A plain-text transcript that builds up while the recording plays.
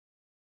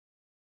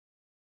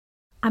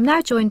I'm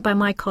now joined by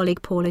my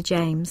colleague Paula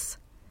James.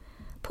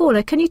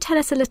 Paula, can you tell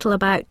us a little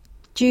about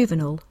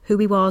Juvenal, who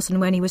he was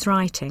and when he was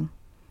writing?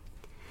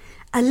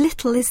 A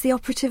little is the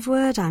operative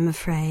word, I'm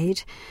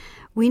afraid.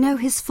 We know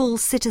his full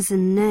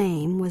citizen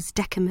name was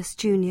Decimus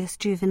Junius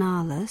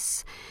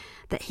Juvenalis,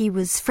 that he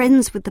was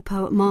friends with the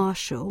poet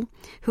Martial,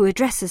 who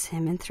addresses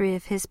him in 3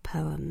 of his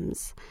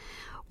poems.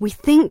 We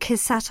think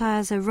his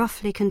satires are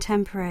roughly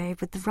contemporary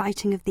with the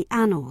writing of the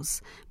Annals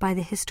by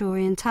the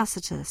historian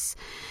Tacitus.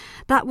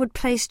 That would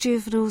place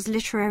Juvenal's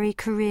literary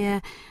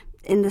career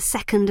in the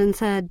 2nd and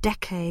 3rd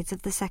decades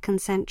of the 2nd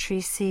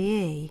century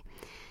CE.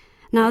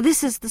 Now,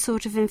 this is the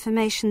sort of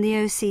information the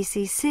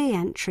OCCC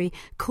entry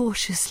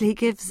cautiously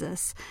gives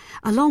us,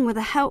 along with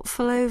a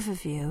helpful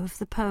overview of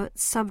the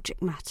poet's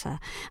subject matter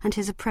and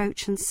his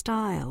approach and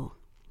style.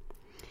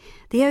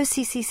 The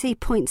OCCC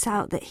points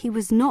out that he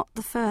was not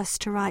the first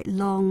to write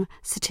long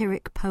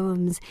satiric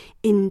poems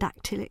in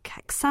dactylic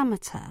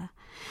hexameter,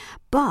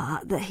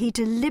 but that he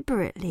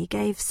deliberately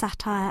gave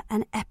satire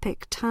an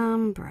epic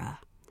timbre.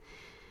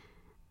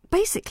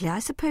 Basically, I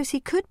suppose he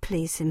could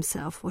please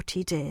himself what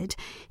he did.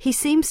 He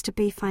seems to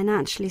be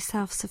financially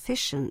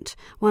self-sufficient,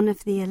 one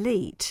of the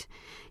elite.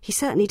 He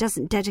certainly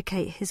doesn't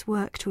dedicate his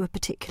work to a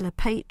particular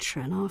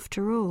patron,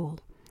 after all.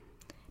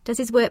 Does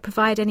his work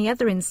provide any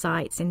other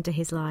insights into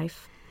his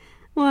life?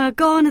 Well,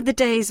 gone are the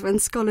days when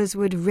scholars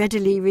would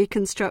readily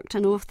reconstruct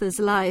an author's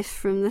life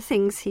from the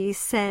things he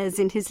says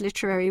in his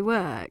literary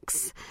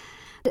works.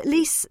 At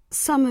least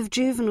some of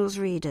Juvenal's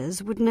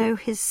readers would know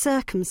his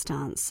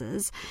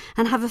circumstances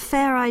and have a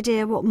fair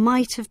idea what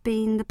might have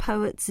been the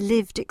poet's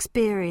lived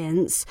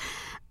experience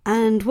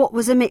and what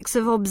was a mix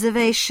of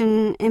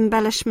observation,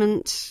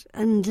 embellishment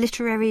and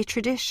literary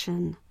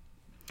tradition.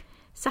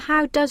 So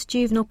how does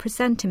Juvenal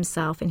present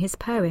himself in his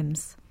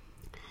poems?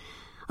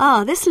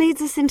 This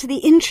leads us into the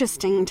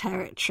interesting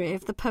territory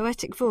of the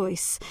poetic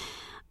voice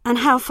and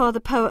how far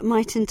the poet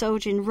might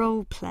indulge in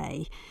role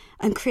play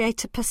and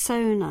create a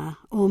persona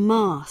or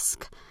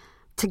mask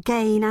to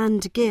gain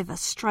and give a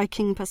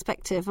striking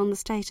perspective on the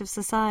state of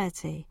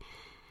society.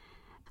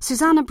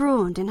 Susanna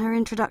Braund, in her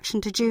introduction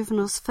to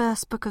Juvenal's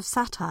first book of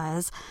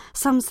satires,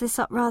 sums this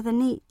up rather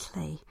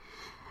neatly.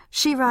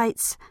 She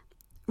writes,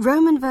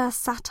 Roman verse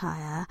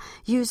satire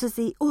uses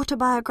the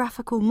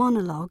autobiographical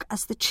monologue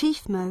as the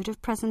chief mode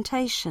of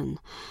presentation.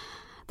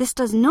 This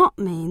does not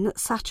mean that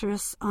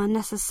satirists are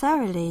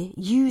necessarily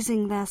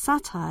using their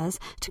satires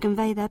to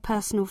convey their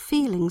personal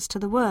feelings to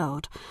the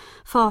world.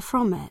 Far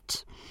from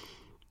it.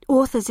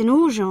 Authors in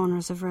all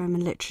genres of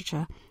Roman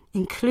literature,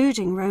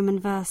 including Roman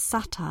verse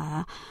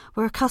satire,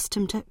 were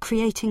accustomed to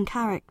creating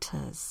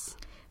characters.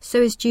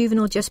 So is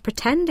Juvenal just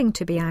pretending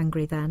to be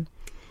angry then?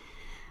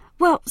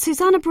 Well,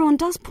 Susanna Braun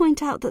does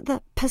point out that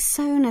the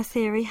persona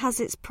theory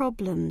has its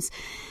problems.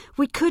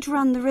 We could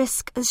run the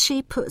risk, as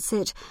she puts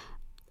it,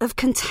 of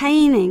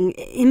containing,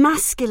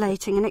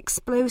 emasculating an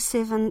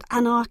explosive and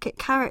anarchic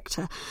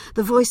character,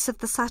 the voice of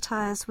the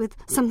satires, with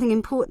something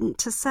important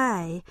to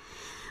say.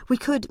 We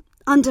could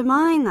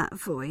undermine that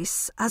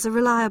voice as a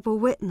reliable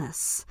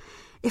witness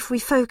if we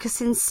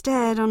focus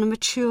instead on a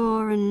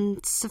mature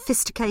and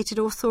sophisticated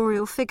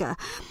authorial figure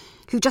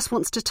who just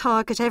wants to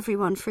target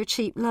everyone for a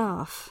cheap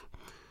laugh.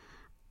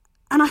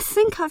 And I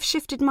think I've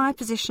shifted my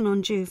position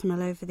on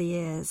Juvenal over the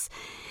years.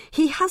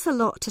 He has a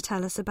lot to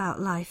tell us about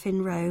life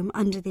in Rome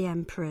under the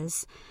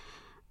emperors.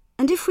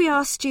 And if we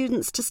ask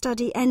students to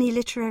study any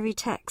literary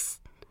text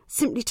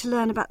simply to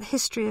learn about the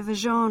history of a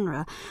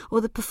genre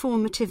or the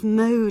performative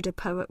mode a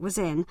poet was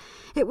in,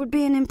 it would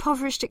be an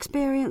impoverished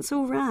experience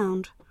all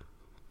round.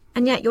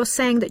 And yet you're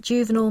saying that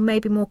Juvenal may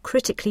be more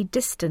critically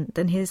distant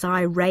than his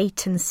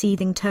irate and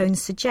seething tone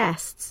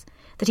suggests,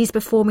 that he's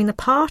performing the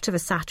part of a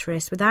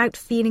satirist without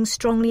feeling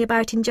strongly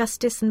about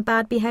injustice and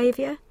bad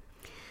behaviour?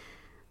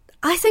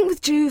 I think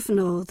with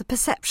Juvenal, the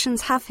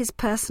perceptions have his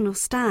personal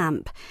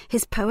stamp,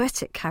 his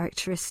poetic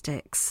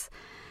characteristics.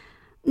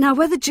 Now,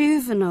 whether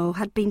Juvenal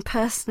had been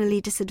personally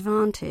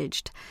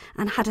disadvantaged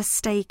and had a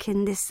stake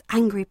in this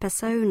angry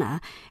persona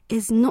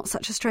is not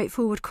such a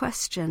straightforward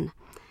question.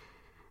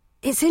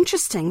 It's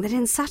interesting that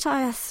in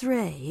Satire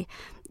 3,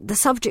 the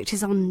subject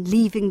is on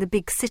leaving the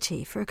big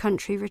city for a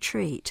country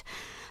retreat.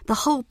 The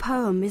whole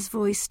poem is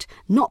voiced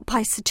not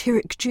by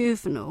satiric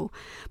Juvenal,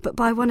 but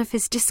by one of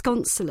his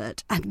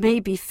disconsolate and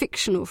maybe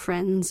fictional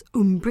friends,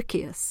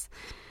 Umbricius.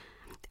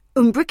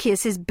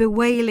 Umbricius is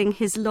bewailing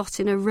his lot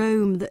in a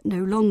Rome that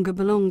no longer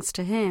belongs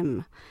to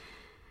him.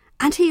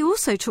 And he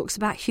also talks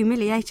about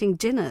humiliating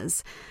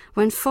dinners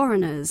when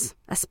foreigners,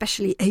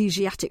 especially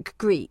Asiatic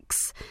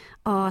Greeks,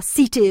 are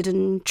seated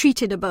and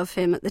treated above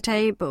him at the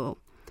table.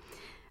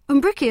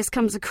 Umbricius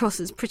comes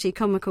across as pretty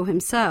comical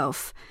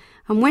himself,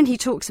 and when he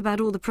talks about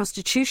all the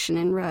prostitution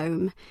in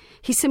Rome,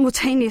 he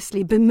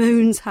simultaneously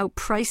bemoans how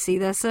pricey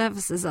their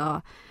services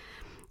are.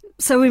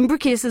 So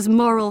Umbricius's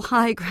moral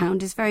high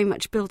ground is very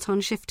much built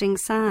on shifting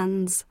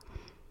sands.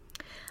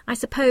 I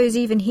suppose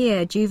even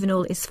here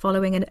Juvenal is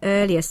following an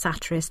earlier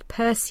satirist,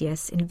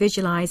 Persius, in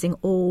visualising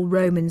all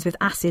Romans with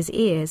asses'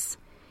 ears,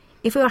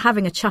 if we were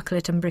having a chuckle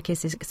at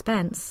Umbricius's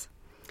expense.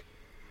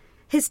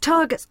 His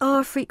targets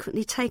are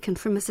frequently taken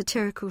from a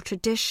satirical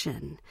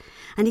tradition,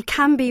 and he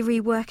can be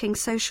reworking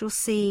social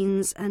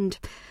scenes and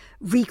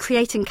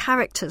recreating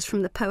characters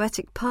from the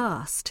poetic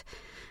past,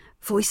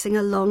 voicing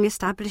a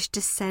long-established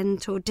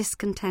dissent or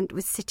discontent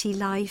with city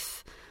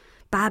life,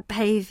 bad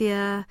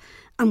behaviour,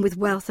 and with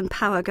wealth and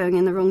power going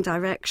in the wrong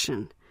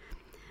direction.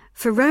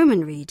 For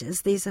Roman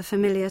readers, these are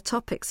familiar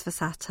topics for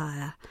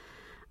satire.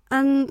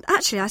 And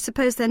actually, I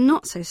suppose they're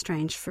not so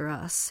strange for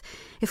us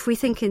if we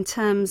think in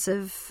terms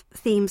of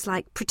themes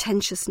like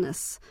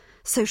pretentiousness,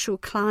 social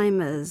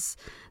climbers,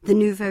 the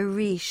nouveau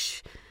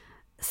riche,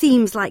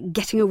 themes like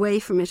getting away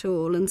from it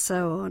all and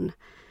so on.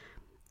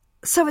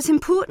 So it's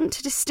important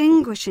to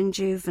distinguish in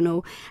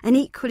Juvenal an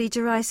equally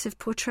derisive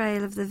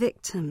portrayal of the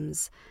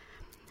victims.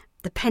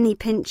 The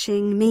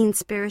penny-pinching,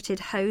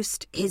 mean-spirited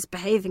host is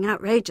behaving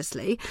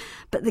outrageously,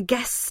 but the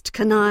guest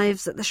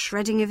connives at the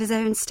shredding of his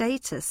own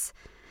status.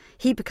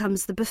 He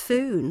becomes the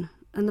buffoon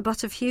and the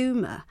butt of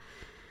humour,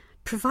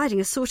 providing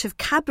a sort of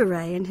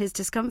cabaret in his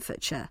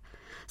discomfiture,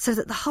 so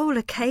that the whole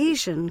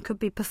occasion could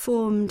be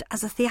performed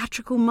as a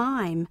theatrical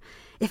mime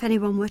if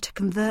anyone were to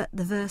convert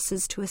the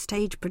verses to a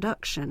stage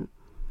production.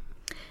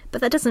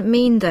 But that doesn't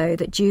mean, though,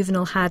 that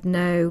Juvenal had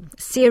no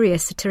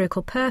serious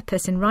satirical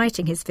purpose in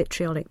writing his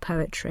vitriolic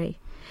poetry.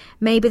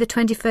 Maybe the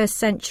 21st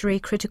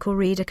century critical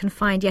reader can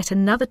find yet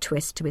another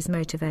twist to his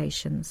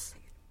motivations.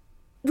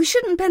 We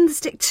shouldn't bend the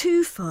stick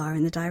too far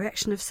in the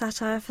direction of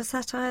satire for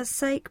satire's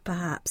sake,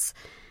 perhaps.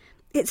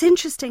 It's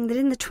interesting that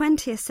in the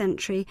 20th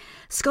century,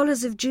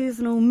 scholars of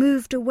Juvenal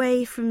moved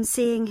away from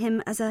seeing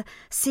him as a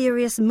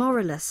serious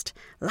moralist,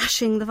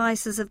 lashing the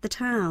vices of the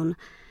town.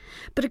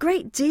 But a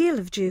great deal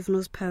of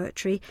Juvenal's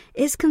poetry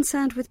is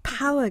concerned with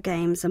power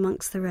games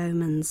amongst the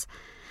Romans,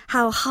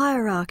 how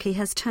hierarchy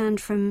has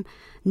turned from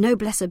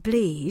noblesse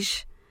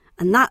oblige,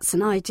 and that's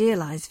an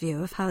idealised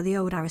view of how the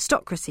old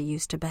aristocracy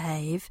used to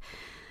behave,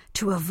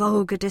 to a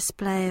vulgar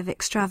display of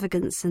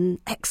extravagance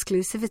and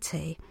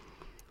exclusivity.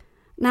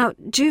 Now,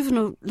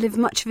 Juvenal lived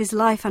much of his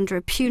life under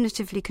a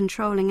punitively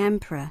controlling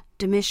emperor,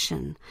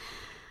 Domitian,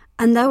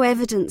 and though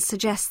evidence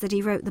suggests that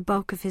he wrote the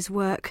bulk of his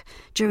work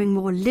during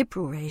more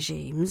liberal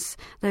regimes,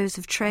 those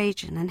of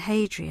Trajan and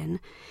Hadrian,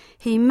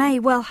 he may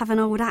well have an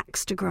old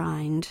axe to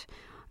grind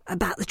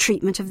about the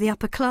treatment of the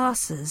upper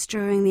classes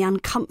during the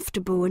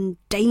uncomfortable and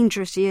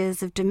dangerous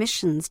years of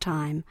Domitian's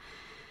time.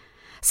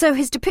 So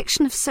his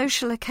depiction of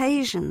social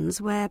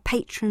occasions where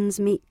patrons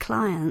meet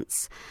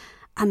clients,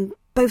 and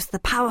both the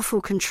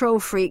powerful control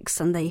freaks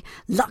and the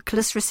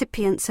luckless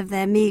recipients of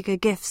their meagre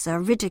gifts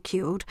are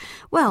ridiculed,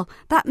 well,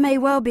 that may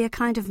well be a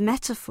kind of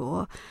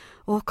metaphor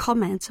or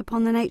comment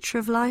upon the nature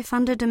of life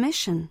under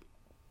Domitian.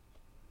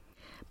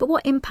 But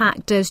what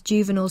impact does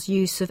Juvenal's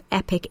use of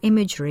epic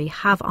imagery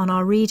have on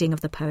our reading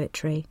of the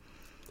poetry?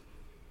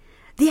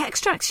 The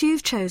extracts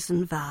you've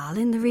chosen, Val,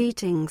 in the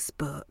readings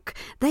book,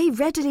 they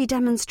readily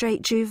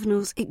demonstrate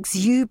Juvenal's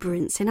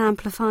exuberance in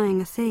amplifying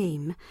a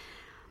theme.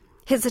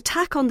 His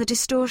attack on the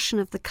distortion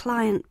of the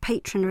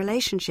client-patron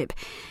relationship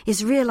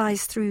is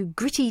realised through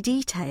gritty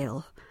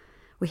detail.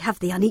 We have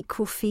the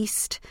unequal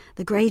feast,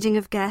 the grading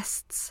of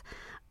guests,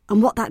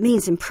 and what that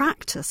means in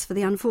practice for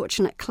the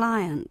unfortunate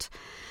client,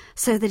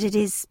 so that it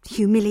is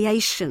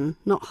humiliation,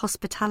 not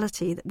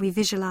hospitality, that we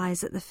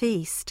visualise at the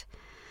feast.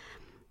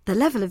 The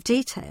level of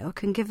detail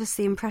can give us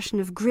the impression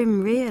of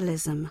grim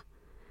realism.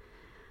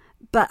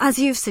 But as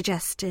you've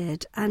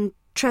suggested, and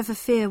Trevor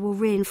Fear will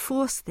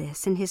reinforce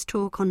this in his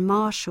talk on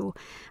Martial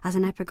as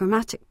an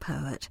epigrammatic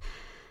poet,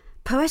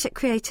 poetic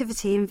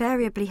creativity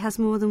invariably has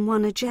more than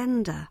one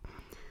agenda.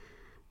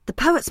 The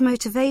poet's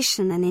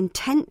motivation and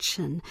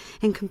intention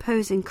in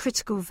composing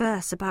critical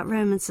verse about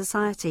Roman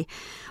society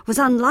was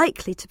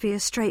unlikely to be a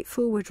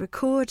straightforward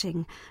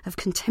recording of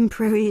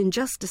contemporary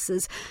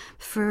injustices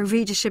for a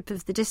readership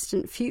of the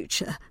distant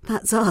future,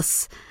 that's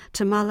us,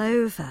 to mull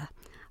over.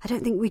 I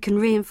don't think we can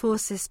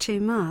reinforce this too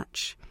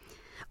much.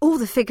 All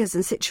the figures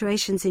and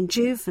situations in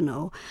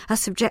Juvenal are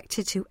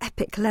subjected to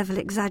epic-level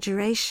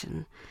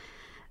exaggeration,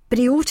 but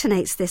he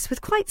alternates this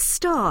with quite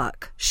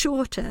stark,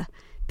 shorter,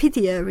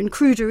 pithier and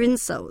cruder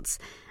insults,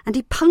 and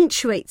he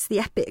punctuates the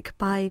epic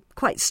by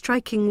quite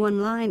striking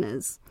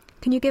one-liners.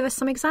 Can you give us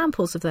some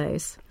examples of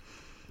those?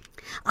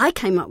 I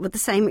came up with the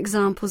same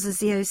examples as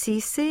the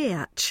OCC,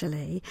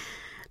 actually.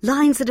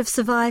 Lines that have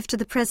survived to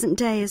the present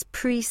day as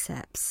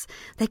precepts.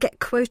 They get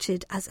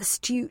quoted as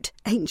astute,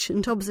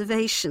 ancient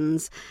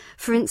observations.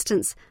 For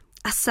instance,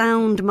 a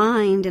sound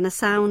mind in a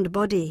sound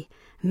body,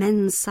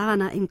 mens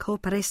sana in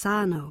corpore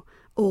sano,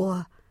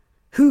 or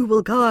who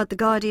will guard the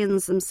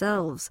guardians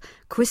themselves,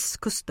 quis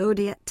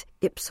custodiet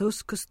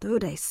ipsos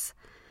custodes.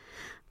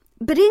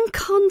 But in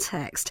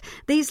context,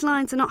 these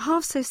lines are not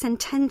half so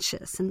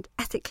sententious and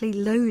ethically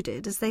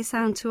loaded as they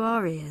sound to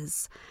our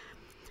ears.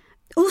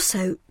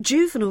 Also,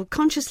 Juvenal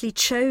consciously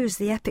chose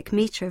the epic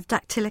metre of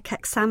dactylic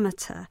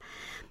hexameter,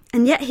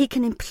 and yet he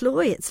can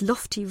employ its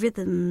lofty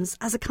rhythms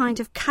as a kind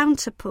of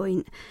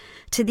counterpoint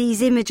to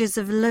these images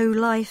of low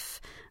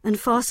life and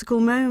farcical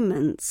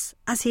moments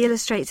as he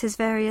illustrates his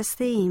various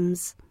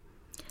themes.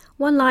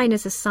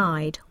 One-liners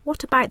aside,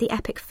 what about the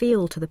epic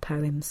feel to the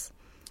poems?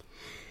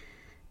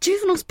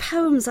 Juvenal's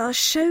poems are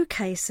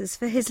showcases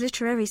for his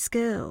literary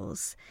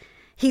skills.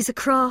 He's a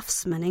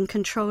craftsman in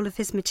control of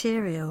his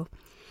material,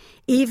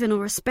 even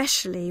or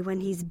especially when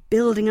he's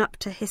building up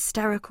to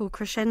hysterical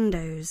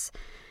crescendos,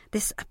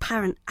 this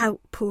apparent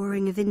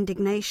outpouring of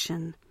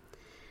indignation.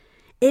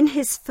 In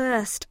his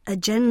first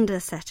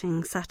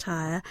agenda-setting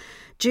satire,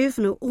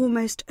 Juvenal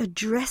almost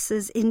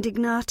addresses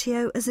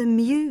indignatio as a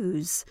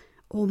muse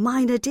or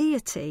minor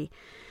deity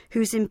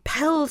who's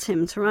impelled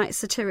him to write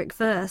satiric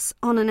verse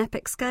on an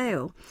epic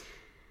scale.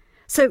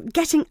 So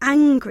getting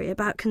angry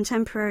about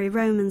contemporary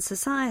Roman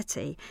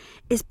society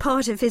is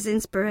part of his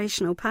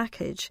inspirational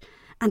package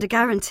and a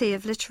guarantee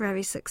of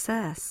literary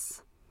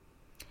success.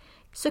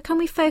 So can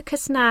we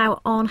focus now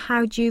on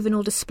how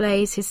Juvenal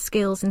displays his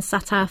skills in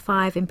Satire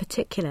 5 in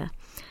particular?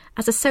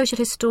 As a social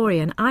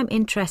historian, I'm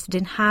interested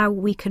in how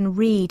we can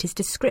read his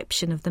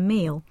description of the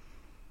meal.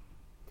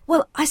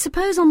 Well, I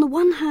suppose on the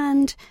one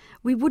hand,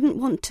 we wouldn't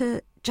want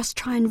to just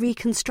try and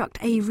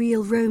reconstruct a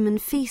real Roman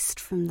feast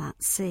from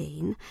that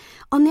scene.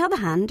 On the other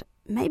hand,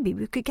 maybe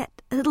we could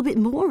get a little bit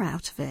more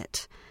out of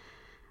it.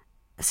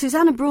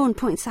 Susanna Braun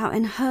points out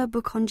in her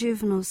book on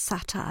Juvenal's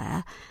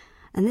satire,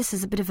 and this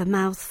is a bit of a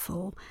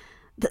mouthful,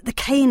 that the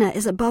cana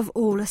is above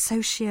all a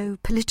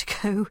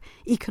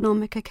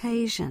socio-politico-economic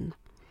occasion.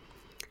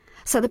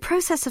 So the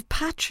process of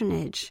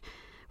patronage,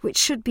 which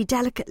should be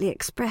delicately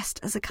expressed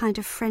as a kind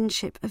of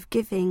friendship of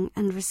giving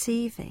and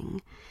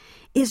receiving,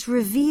 is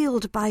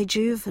revealed by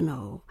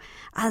Juvenal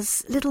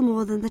as little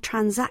more than the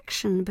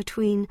transaction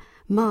between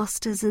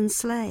masters and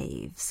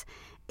slaves.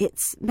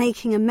 It's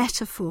making a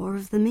metaphor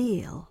of the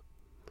meal.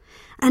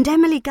 And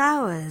Emily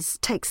Gowers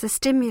takes a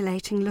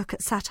stimulating look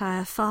at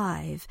Satire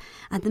 5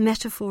 and the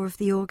metaphor of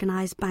the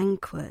organised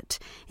banquet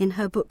in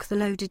her book The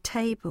Loaded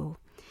Table.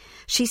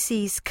 She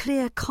sees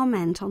clear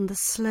comment on the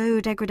slow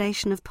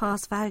degradation of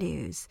past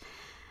values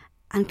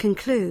and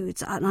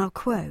concludes, and I'll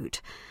quote,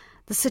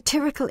 "The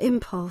satirical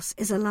impulse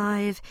is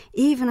alive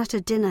even at a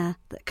dinner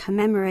that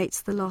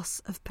commemorates the loss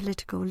of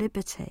political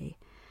liberty."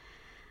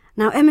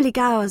 Now, Emily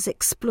Gowers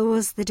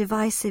explores the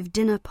divisive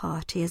dinner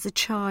party as a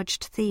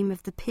charged theme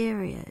of the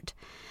period,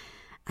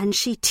 and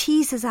she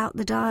teases out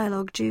the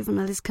dialogue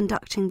Juvenal is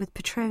conducting with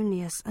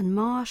Petronius and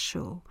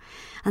Martial,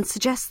 and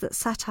suggests that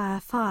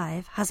Satire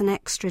 5 has an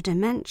extra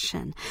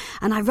dimension.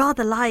 And I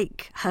rather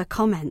like her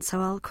comment,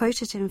 so I'll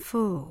quote it in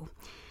full.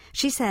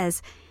 She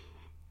says,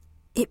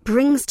 "It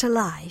brings to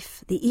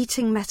life the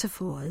eating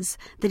metaphors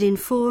that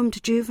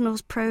informed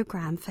Juvenal's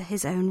programme for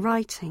his own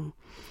writing.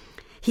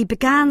 He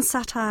began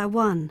Satire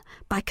 1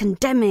 by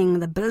condemning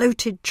the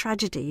bloated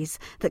tragedies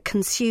that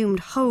consumed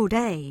whole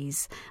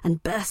days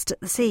and burst at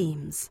the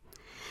seams,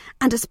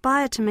 and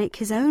aspired to make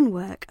his own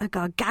work a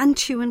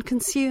gargantuan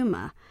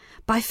consumer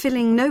by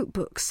filling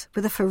notebooks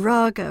with a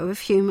farrago of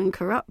human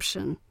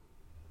corruption."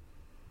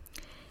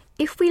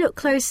 If we look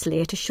closely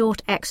at a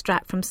short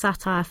extract from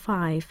Satire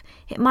 5,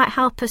 it might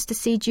help us to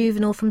see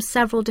Juvenal from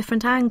several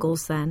different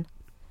angles then.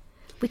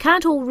 We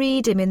can't all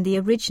read him in the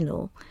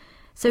original,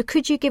 so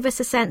could you give us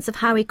a sense of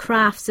how he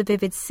crafts a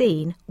vivid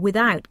scene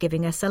without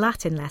giving us a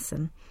Latin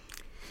lesson?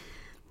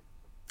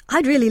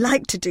 I'd really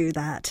like to do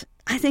that.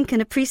 I think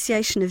an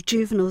appreciation of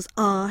Juvenal's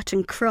art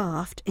and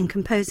craft in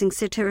composing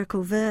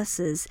satirical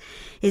verses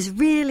is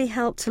really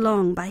helped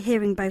along by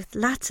hearing both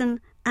Latin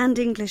and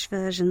English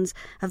versions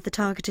of the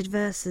targeted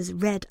verses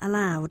read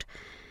aloud.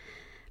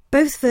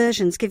 Both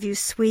versions give you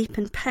sweep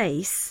and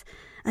pace,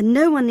 and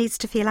no one needs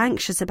to feel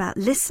anxious about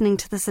listening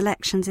to the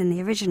selections in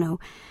the original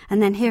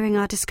and then hearing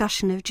our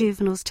discussion of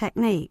Juvenal's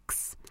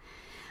techniques.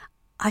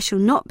 I shall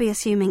not be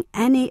assuming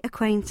any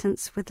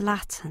acquaintance with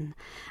Latin,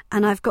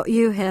 and I've got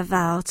you here,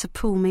 Val, to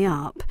pull me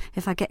up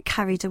if I get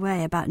carried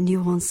away about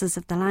nuances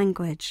of the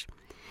language.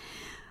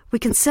 We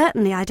can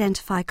certainly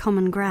identify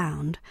common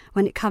ground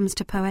when it comes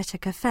to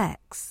poetic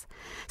effects,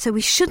 so we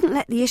shouldn't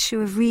let the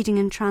issue of reading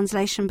and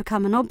translation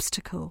become an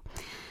obstacle,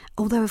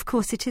 although of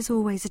course it is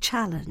always a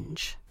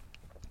challenge.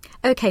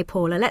 OK,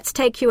 Paula, let's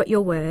take you at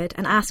your word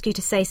and ask you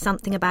to say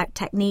something about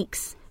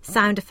techniques,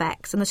 sound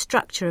effects and the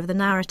structure of the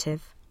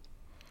narrative.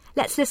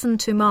 Let's listen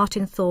to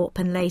Martin Thorpe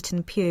and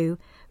Leighton Pugh,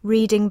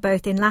 reading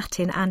both in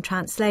Latin and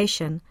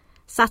translation,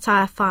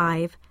 Satire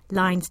 5,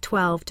 lines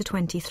 12 to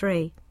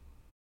 23.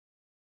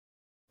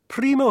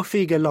 Primo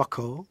fige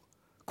loco,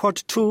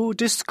 quod tu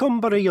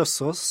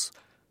discumberiusus,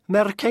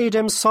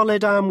 mercedem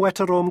solidam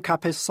veterum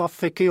capis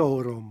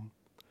officiorum.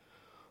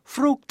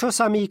 Fructus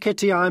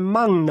amicitiae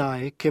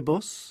magnae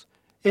cibus,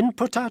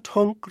 inputat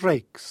hunc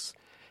rex,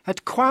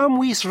 et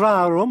quam vis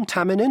rarum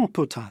tamen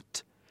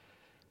inputat.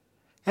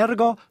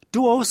 Ergo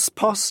duos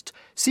post,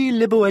 si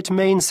libuit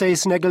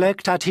menses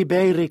neglectat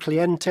Hiberi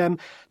clientem,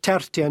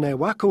 tertiene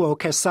vacuo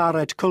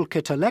cessaret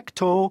culcit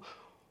electo,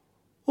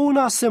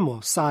 una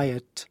simo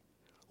saet,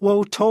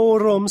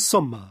 votorum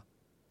summa,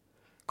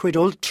 quid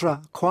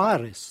ultra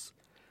quaris,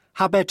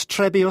 habet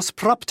trebius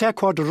propter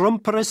quod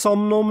rumpere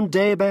somnum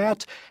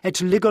debet,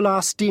 et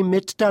ligolas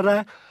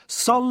dimittere,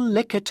 sol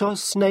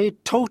licitus ne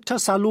tota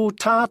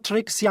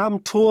salutatrix iam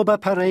turba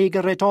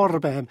peregeret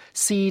orbem,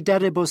 si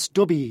deribus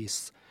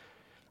dubiis.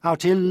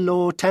 aut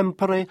illo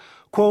tempore,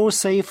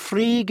 quos e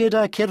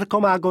frigida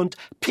circum agunt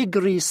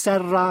pigri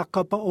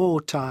serraca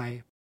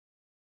otai.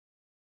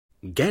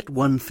 Get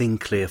one thing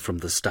clear from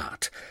the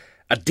start.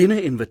 A dinner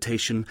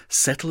invitation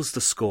settles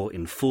the score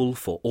in full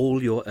for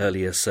all your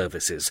earlier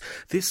services.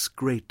 This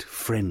great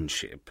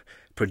friendship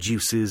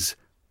produces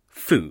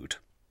food.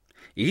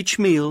 Each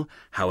meal,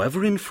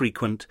 however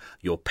infrequent,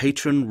 your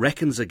patron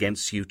reckons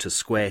against you to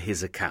square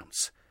his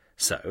accounts.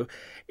 So,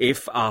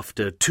 if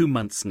after 2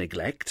 months'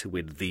 neglect,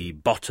 with the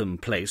bottom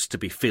place to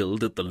be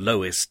filled at the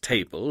lowest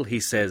table, he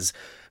says,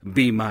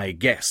 "Be my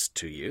guest"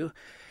 to you,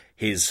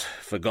 his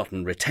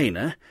forgotten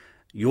retainer,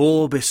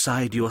 you're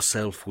beside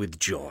yourself with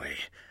joy.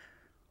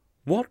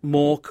 What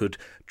more could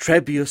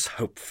Trebius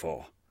hope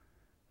for?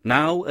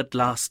 Now at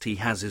last he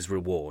has his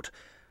reward,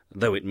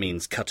 though it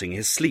means cutting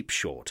his sleep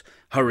short,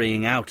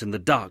 hurrying out in the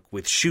dark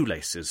with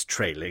shoelaces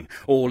trailing,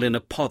 all in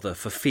a pother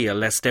for fear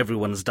lest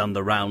everyone's done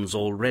the rounds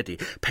already,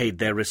 paid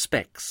their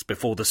respects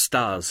before the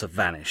stars have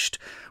vanished,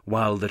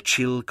 while the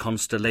chill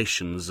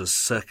constellations are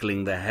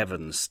circling the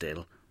heavens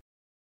still.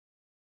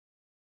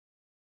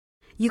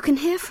 You can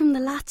hear from the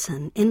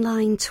Latin in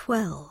line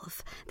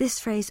 12 this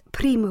phrase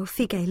primo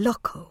fige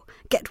loco,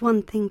 get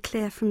one thing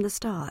clear from the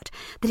start,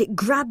 that it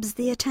grabs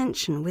the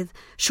attention with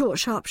short,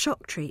 sharp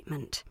shock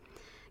treatment.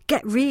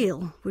 Get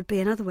real would be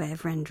another way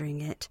of rendering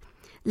it.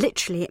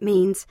 Literally it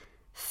means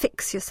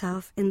fix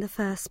yourself in the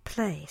first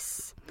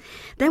place.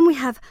 Then we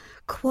have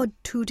quod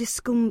tu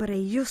discumbere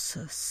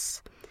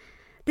iussus.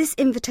 This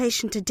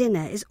invitation to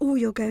dinner is all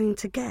you're going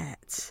to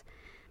get.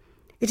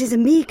 It is a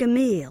meagre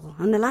meal,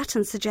 and the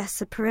Latin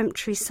suggests a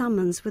peremptory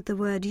summons with the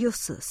word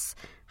iussus,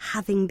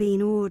 having been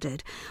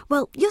ordered.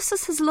 Well,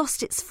 iussus has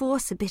lost its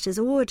force a bit as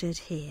ordered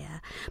here,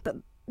 but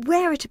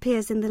where it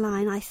appears in the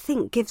line, I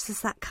think, gives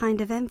us that kind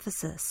of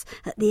emphasis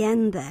at the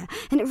end there,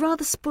 and it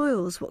rather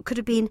spoils what could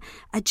have been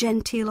a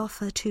genteel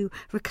offer to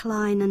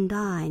recline and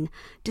dine.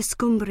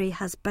 Discumbere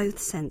has both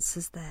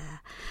senses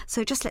there.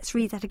 So just let's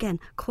read that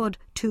again, quod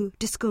tu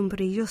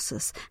discumbere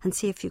iussus, and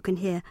see if you can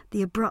hear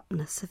the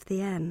abruptness of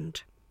the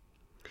end.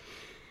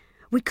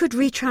 We could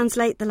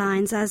retranslate the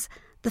lines as,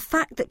 the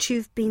fact that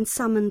you've been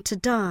summoned to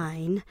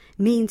dine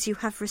means you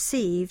have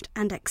received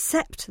and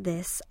accept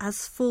this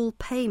as full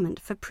payment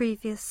for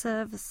previous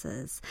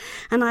services.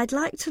 And I'd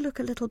like to look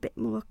a little bit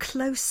more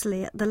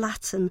closely at the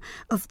Latin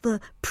of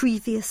the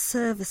previous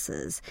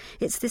services.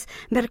 It's this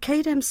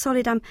mercedem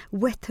solidam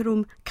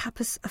veterum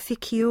capus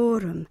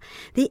officiorum.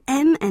 The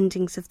M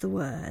endings of the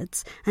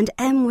words, and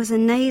M was a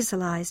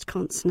nasalised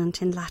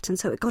consonant in Latin,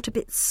 so it got a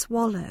bit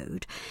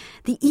swallowed.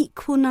 The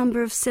equal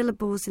number of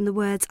syllables in the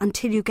words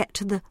until you get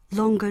to the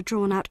longer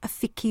drawn-out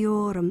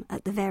officiorum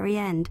at the very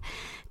end,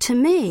 to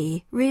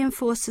me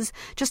reinforces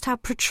just how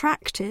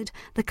protracted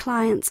the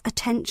client's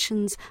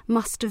attentions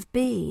must have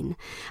been.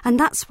 And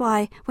that's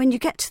why when you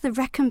get to the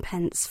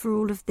recompense for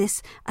all of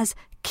this as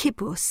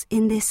kibus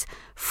in this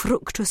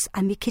fructus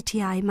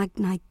amicitiae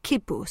magnae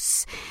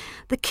kibus,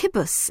 the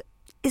kibus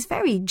is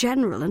very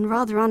general and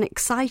rather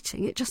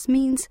unexciting. It just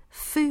means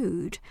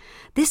food.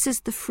 This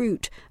is the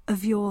fruit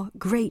of your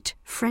great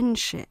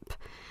friendship.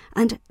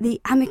 And the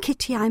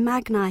amicitiae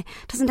magnae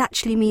doesn't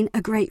actually mean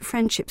a great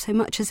friendship so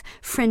much as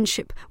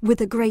friendship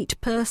with a great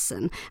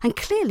person. And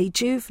clearly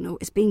Juvenal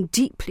is being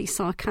deeply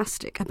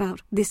sarcastic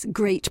about this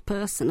great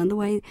person and the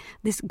way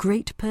this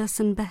great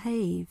person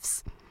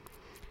behaves.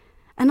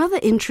 Another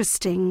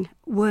interesting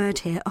word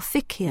here,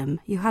 officium,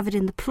 you have it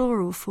in the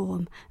plural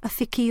form,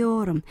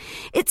 officiorum.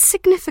 It's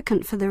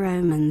significant for the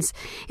Romans.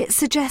 It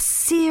suggests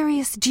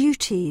serious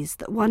duties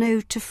that one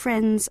owed to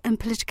friends and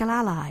political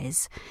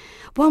allies.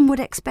 One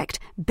would expect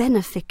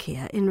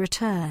beneficia in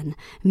return,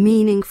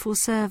 meaningful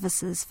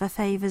services for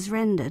favours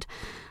rendered,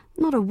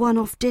 not a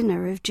one-off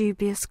dinner of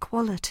dubious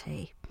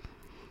quality.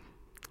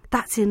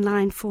 That's in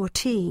line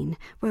 14,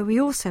 where we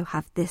also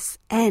have this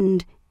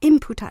end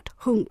imputat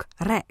hunc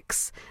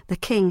rex. The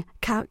king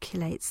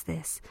calculates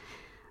this.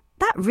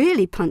 That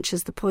really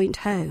punches the point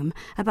home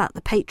about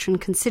the patron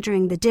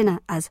considering the dinner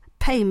as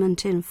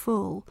payment in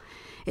full.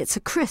 It's a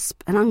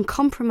crisp and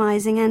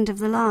uncompromising end of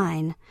the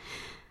line.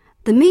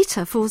 The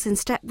metre falls in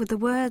step with the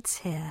words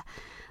here.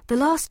 The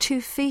last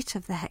 2 feet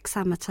of the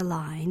hexameter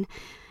line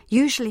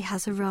usually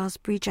has a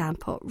raspberry jam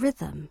pot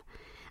rhythm.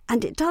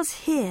 And it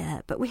does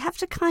here, but we have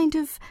to kind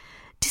of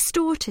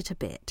distort it a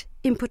bit.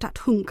 Imputat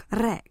hunc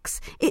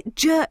rex. It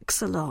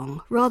jerks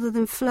along rather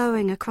than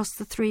flowing across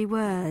the 3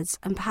 words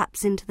and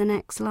perhaps into the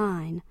next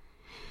line.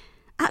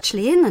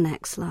 Actually, in the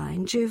next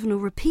line, Juvenal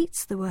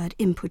repeats the word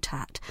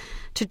imputat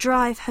to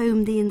drive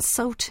home the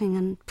insulting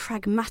and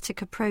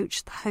pragmatic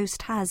approach the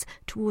host has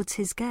towards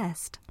his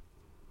guest.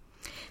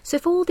 So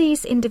if all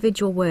these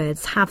individual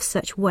words have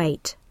such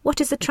weight, what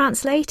is the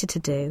translator to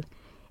do?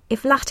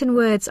 If Latin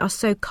words are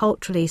so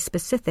culturally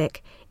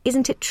specific,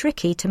 isn't it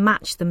tricky to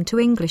match them to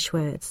English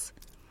words?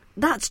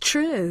 That's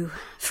true.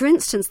 For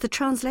instance, the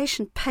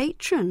translation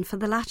patron for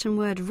the Latin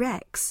word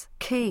rex,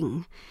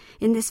 king,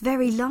 in this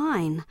very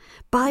line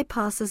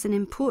bypasses an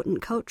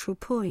important cultural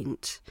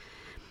point.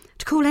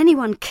 To call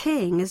anyone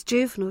king, as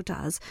Juvenal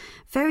does,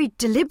 very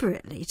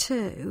deliberately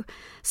too,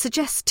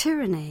 suggests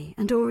tyranny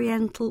and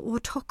oriental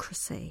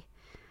autocracy.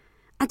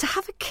 And to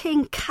have a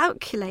king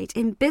calculate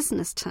in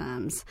business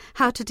terms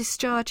how to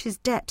discharge his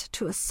debt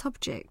to a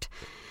subject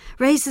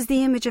raises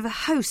the image of a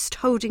host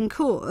holding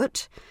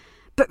court,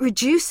 but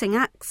reducing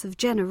acts of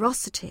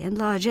generosity and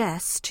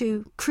largesse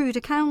to crude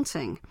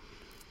accounting.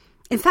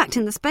 In fact,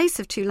 in the space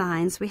of 2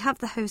 lines, we have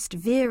the host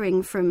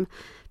veering from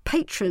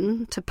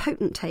patron to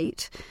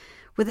potentate,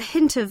 with a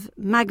hint of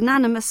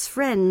magnanimous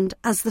friend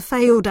as the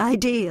failed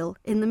ideal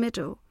in the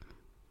middle.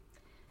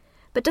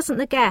 But doesn't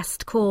the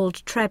guest,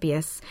 called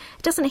Trebius,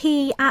 doesn't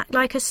he act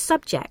like a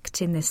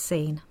subject in this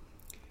scene?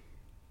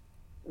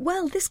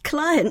 Well, this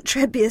client,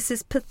 Trebius,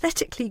 is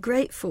pathetically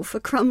grateful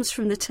for crumbs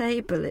from the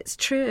table, it's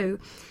true.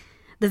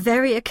 The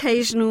very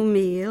occasional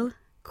meal,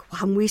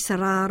 quam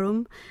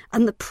viserarum,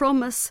 and the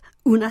promise,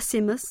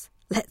 unasimus,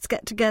 let's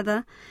get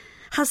together,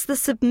 has the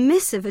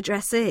submissive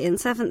addressee in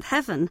seventh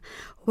heaven.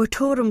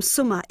 Votorum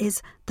summa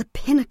is the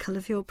pinnacle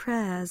of your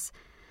prayers.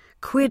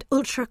 Quid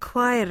ultra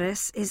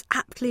quaeris is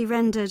aptly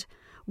rendered,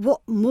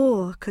 what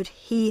more could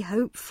he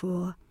hope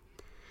for?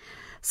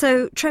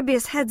 So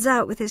Trebius heads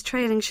out with his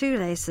trailing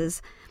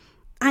shoelaces,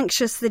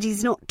 anxious that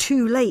he's not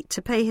too late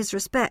to pay his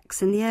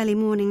respects in the early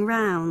morning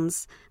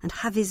rounds and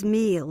have his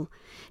meal,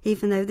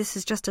 even though this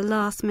is just a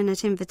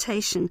last-minute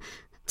invitation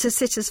to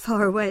sit as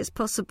far away as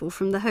possible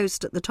from the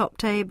host at the top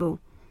table.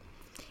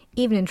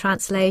 Even in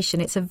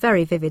translation, it's a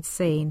very vivid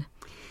scene.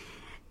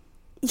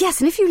 Yes,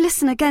 and if you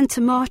listen again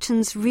to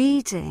Martin's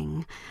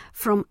reading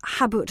from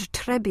Habut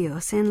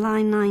Trebius in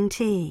line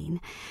 19,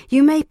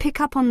 you may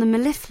pick up on the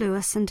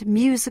mellifluous and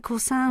musical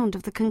sound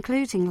of the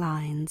concluding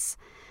lines.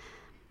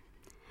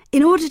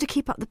 In order to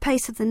keep up the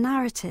pace of the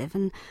narrative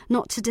and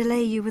not to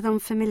delay you with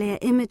unfamiliar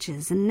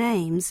images and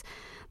names,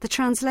 the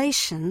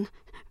translation,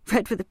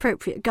 read with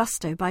appropriate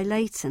gusto by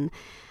Leighton,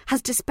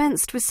 has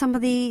dispensed with some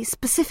of the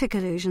specific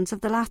allusions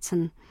of the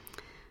Latin.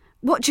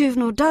 What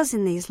Juvenal does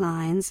in these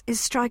lines is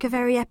strike a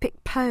very epic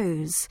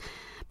pose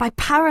by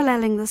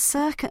paralleling the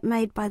circuit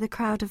made by the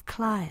crowd of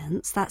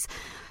clients, that's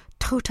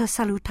tota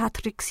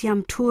salutatrix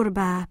iam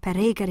turba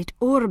peregerit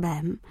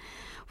orbem,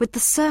 with the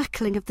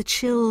circling of the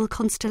chill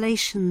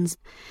constellations.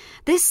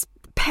 This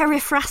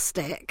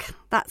periphrastic,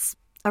 that's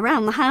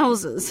around the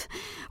houses,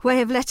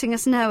 way of letting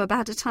us know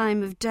about a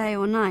time of day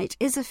or night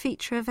is a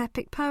feature of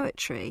epic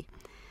poetry.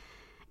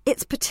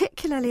 It's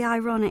particularly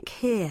ironic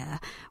here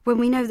when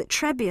we know that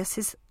Trebius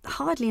is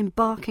hardly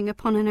embarking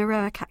upon an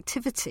heroic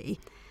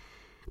activity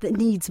that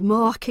needs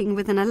marking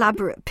with an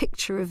elaborate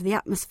picture of the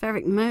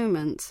atmospheric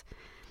moment.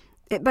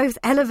 It both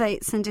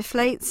elevates and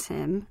deflates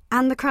him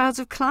and the crowds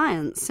of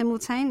clients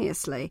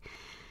simultaneously.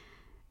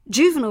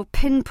 Juvenal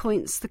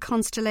pinpoints the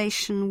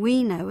constellation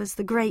we know as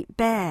the Great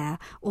Bear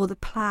or the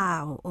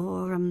Plough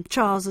or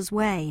Charles's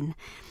Wain.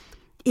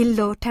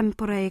 Illo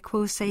tempore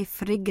quose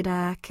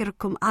frigida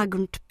circum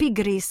agunt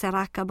pigri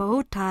seraca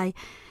botai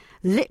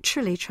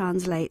literally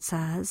translates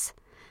as,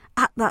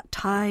 at that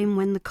time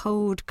when the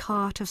cold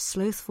cart of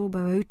slothful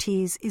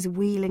Boötes is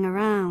wheeling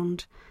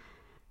around.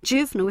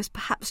 Juvenal is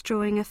perhaps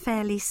drawing a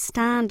fairly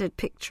standard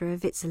picture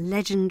of its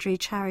legendary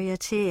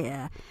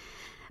charioteer,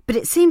 but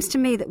it seems to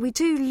me that we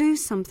do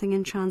lose something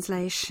in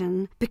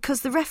translation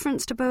because the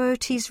reference to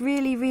Boötes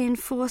really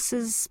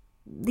reinforces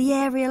the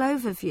aerial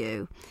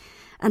overview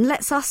and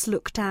lets us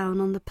look down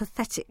on the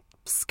pathetic,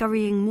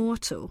 scurrying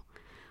mortal,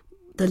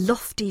 the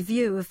lofty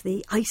view of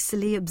the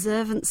icily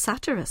observant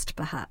satirist,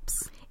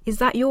 perhaps. Is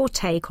that your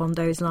take on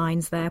those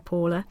lines there,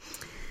 Paula?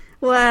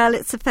 Well,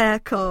 it's a fair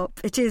cop,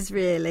 it is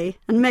really,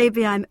 and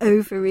maybe I'm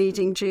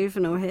over-reading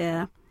Juvenal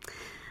here.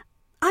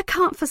 I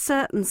can't for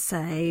certain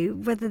say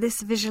whether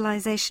this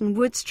visualisation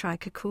would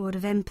strike a chord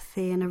of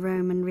empathy in a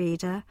Roman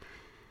reader.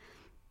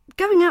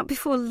 Going out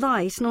before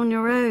light and on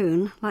your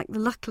own, like the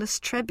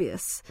luckless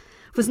Trebius,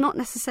 was not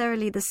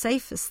necessarily the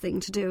safest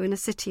thing to do in a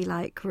city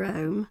like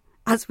Rome,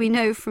 as we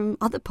know from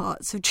other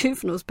parts of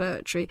Juvenal's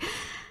poetry.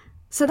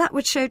 So that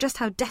would show just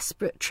how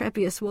desperate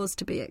Trebius was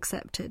to be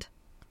accepted.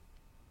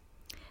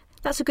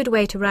 That's a good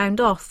way to round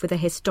off with a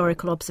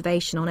historical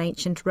observation on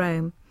ancient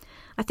Rome.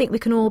 I think we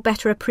can all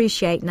better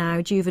appreciate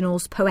now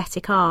Juvenal's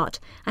poetic art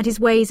and his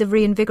ways of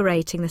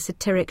reinvigorating the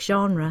satiric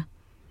genre.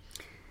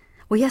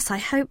 Well, yes, I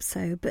hope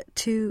so, but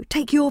to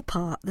take your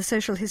part, the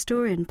social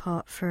historian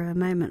part, for a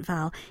moment,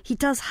 Val, he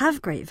does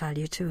have great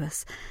value to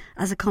us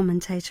as a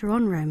commentator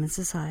on Roman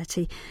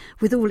society,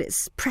 with all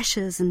its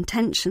pressures and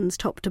tensions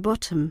top to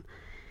bottom.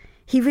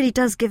 He really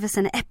does give us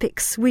an epic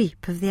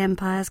sweep of the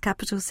empire's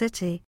capital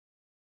city.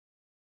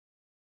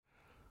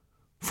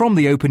 From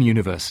the Open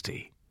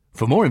University.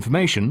 For more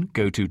information,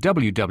 go to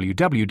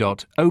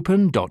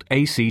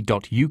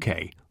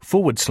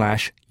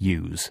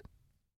www.open.ac.uk/use.